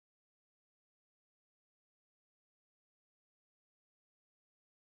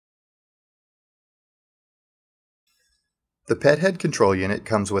The Ped Head control unit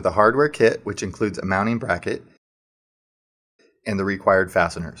comes with a hardware kit which includes a mounting bracket and the required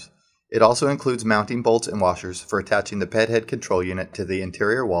fasteners. It also includes mounting bolts and washers for attaching the Ped Head control unit to the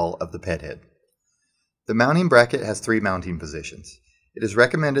interior wall of the Ped Head. The mounting bracket has 3 mounting positions. It is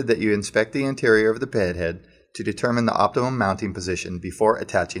recommended that you inspect the interior of the Ped Head to determine the optimum mounting position before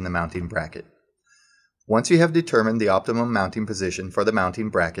attaching the mounting bracket. Once you have determined the optimum mounting position for the mounting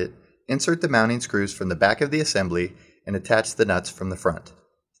bracket, insert the mounting screws from the back of the assembly and attach the nuts from the front.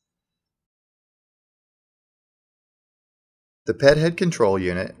 The Ped Head control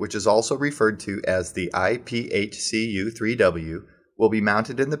unit, which is also referred to as the iPHCU3W, will be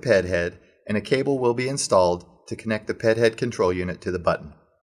mounted in the Ped Head, and a cable will be installed to connect the Ped Head control unit to the button.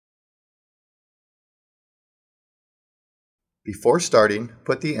 Before starting,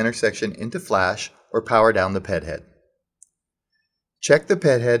 put the intersection into flash or power down the Ped Head. Check the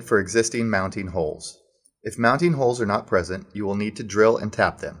Ped Head for existing mounting holes. If mounting holes are not present, you will need to drill and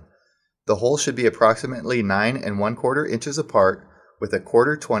tap them. The holes should be approximately 9 1/4 inches apart with a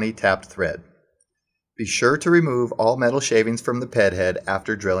 1/4-20 tapped thread. Be sure to remove all metal shavings from the Ped Head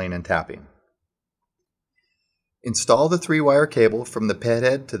after drilling and tapping. Install the 3-wire cable from the Ped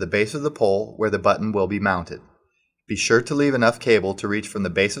Head to the base of the pole where the button will be mounted. Be sure to leave enough cable to reach from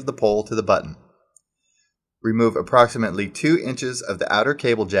the base of the pole to the button. Remove approximately 2 inches of the outer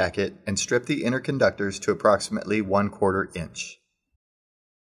cable jacket and strip the inner conductors to approximately 1/4 inch.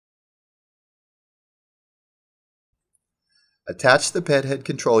 Attach the Ped Head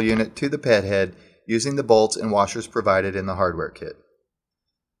control unit to the Ped Head using the bolts and washers provided in the hardware kit.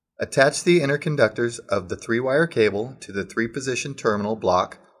 Attach the inner conductors of the 3-wire cable to the 3-position terminal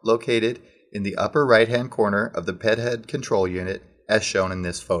block located in the upper right-hand corner of the Ped Head control unit as shown in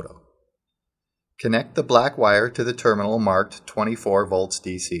this photo. Connect the black wire to the terminal marked 24 volts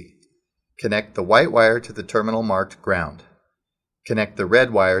DC. Connect the white wire to the terminal marked ground. Connect the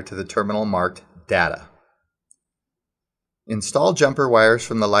red wire to the terminal marked data. Install jumper wires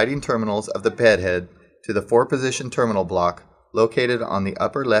from the lighting terminals of the Ped Head to the 4-position terminal block located on the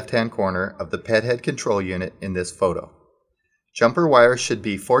upper left-hand corner of the Ped Head control unit in this photo. Jumper wires should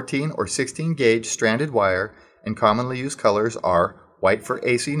be 14 or 16 gauge stranded wire, and commonly used colors are white for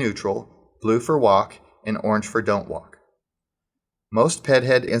AC neutral, blue for walk, and orange for don't walk. Most Ped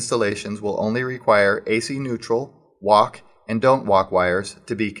Head installations will only require AC neutral, walk, and don't walk wires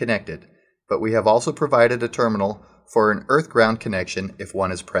to be connected, but we have also provided a terminal for an earth-ground connection if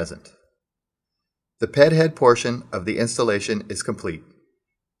one is present. The Ped Head portion of the installation is complete.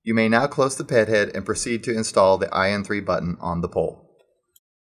 You may now close the Ped Head and proceed to install the iN3 button on the pole.